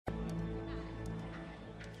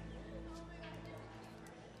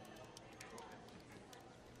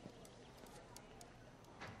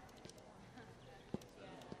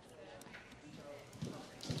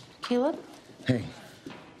Caleb? Hey,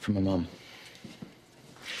 from my mom.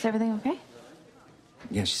 Is everything okay?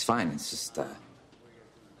 Yeah, she's fine. It's just, I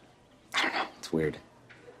don't know. It's weird.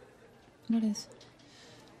 What is?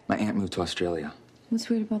 My aunt moved to Australia. What's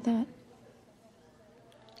weird about that?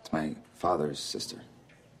 It's my father's sister.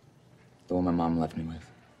 The one my mom left me with.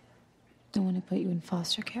 The one who put you in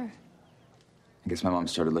foster care. I guess my mom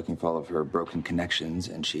started looking for all of her broken connections,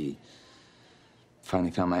 and she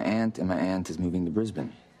finally found my aunt, and my aunt is moving to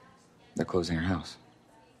Brisbane. They're closing her house.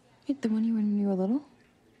 Wait, the one you were in when you were little?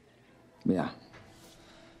 Yeah.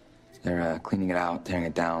 They're cleaning it out, tearing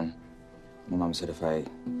it down. My mom said if I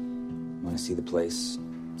want to see the place,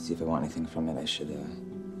 see if I want anything from it, I should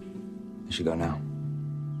go now.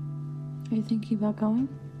 Are you thinking about going?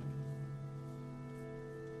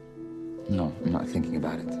 No, I'm not thinking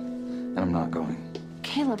about it. And I'm not going.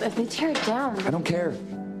 Caleb, if they tear it down... I don't care.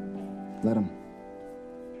 Let them.